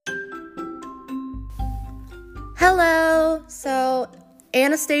Hello. So,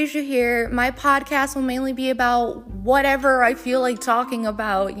 Anastasia here. My podcast will mainly be about whatever I feel like talking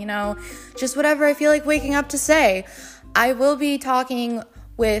about, just whatever I feel like waking up to say. I will be talking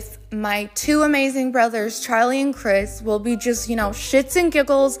with my two amazing brothers, Charlie and Chris. We'll be just, shits and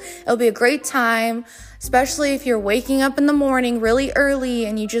giggles. It'll be a great time, especially if you're waking up in the morning really early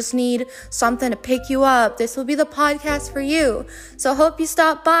and you just need something to pick you up. This will be the podcast for you. So hope you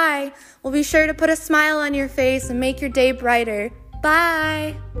stop by. We'll be sure to put a smile on your face and make your day brighter.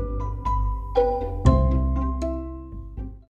 Bye.